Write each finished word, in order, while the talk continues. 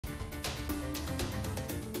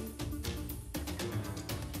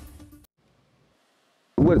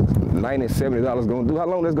what $90, $70 going to do? How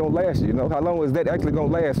long that's going to last you? You know, how long is that actually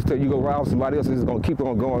going to last until you go rob somebody else and it's going to keep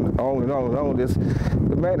on going on and on and on?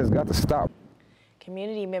 The madness got to stop.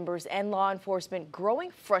 Community members and law enforcement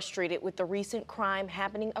growing frustrated with the recent crime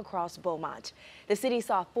happening across Beaumont. The city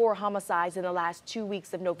saw 4 homicides in the last 2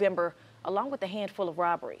 weeks of November, along with a handful of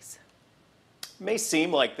robberies. It may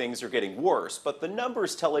seem like things are getting worse, but the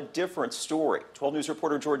numbers tell a different story. 12 News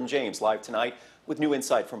reporter Jordan James live tonight with new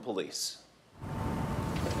insight from police.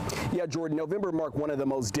 Yeah, Jordan, November marked one of the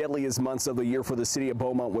most deadliest months of the year for the city of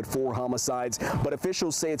Beaumont with 4 homicides, but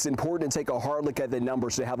officials say it's important to take a hard look at the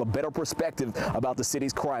numbers to have a better perspective about the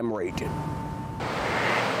city's crime rate.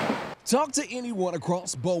 Talk to anyone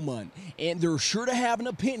across Beaumont, and they're sure to have an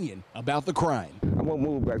opinion about the crime. I'm going to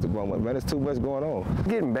move back to Beaumont, man. There's too much going on. It's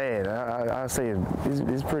getting bad. I say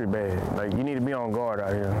it's pretty bad. Like, you need to be on guard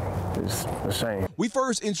out here. It's a shame. We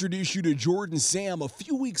first introduced you to Jordan Sam a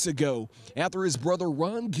few weeks ago after his brother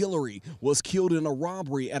Ron Guillory was killed in a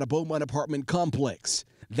robbery at a Beaumont apartment complex.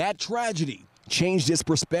 That tragedy changed his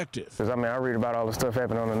perspective. Because, I mean, I read about all the stuff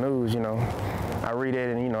happening on the news, you know. I read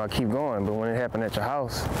it and, you know, I keep going. But when it happened at your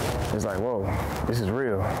house, it's like, whoa, this is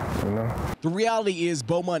real, you know. The reality is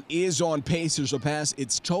Beaumont is on pace to surpass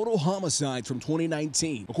its total homicides from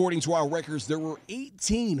 2019. According to our records, there were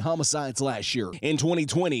 18 homicides last year. In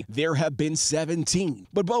 2020, there have been 17.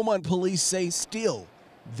 But Beaumont police say still,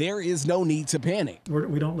 there is no need to panic.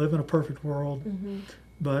 We don't live in a perfect world,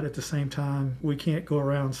 but at the same time, we can't go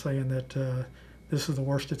around saying that this is the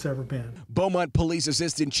worst it's ever been. Beaumont Police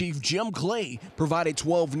Assistant Chief Jim Clay provided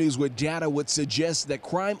 12 News with data which suggests that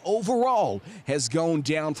crime overall has gone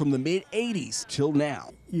down from the mid-80s till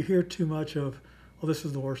now. You hear too much of, well, this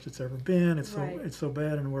is the worst it's ever been, it's so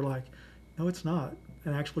bad, and we're like, no, it's not.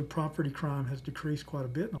 And actually property crime has decreased quite a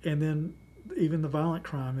bit. And then even the violent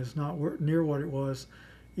crime is not near what it was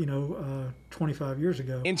 25 years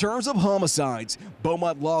ago. In terms of homicides,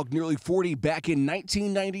 Beaumont logged nearly 40 back in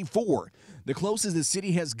 1994. The closest the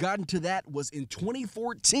city has gotten to that was in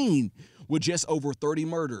 2014 with just over 30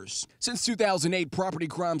 murders. Since 2008, property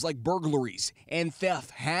crimes like burglaries and theft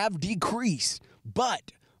have decreased,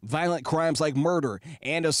 but violent crimes like murder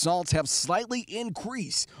and assaults have slightly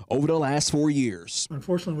increased over the last 4 years.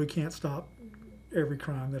 Unfortunately, we can't stop every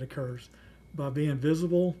crime that occurs. By being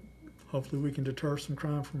visible, hopefully we can deter some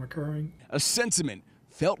crime from occurring. A sentiment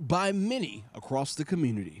felt by many across the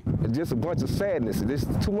community. It's just a bunch of sadness. It's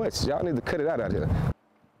too much. Y'all need to cut it out here.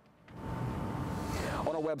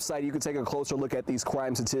 On our website, you can take a closer look at these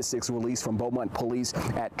crime statistics released from Beaumont Police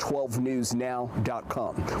at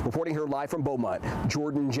 12newsnow.com. Reporting here live from Beaumont,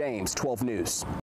 Jordan James, 12 News.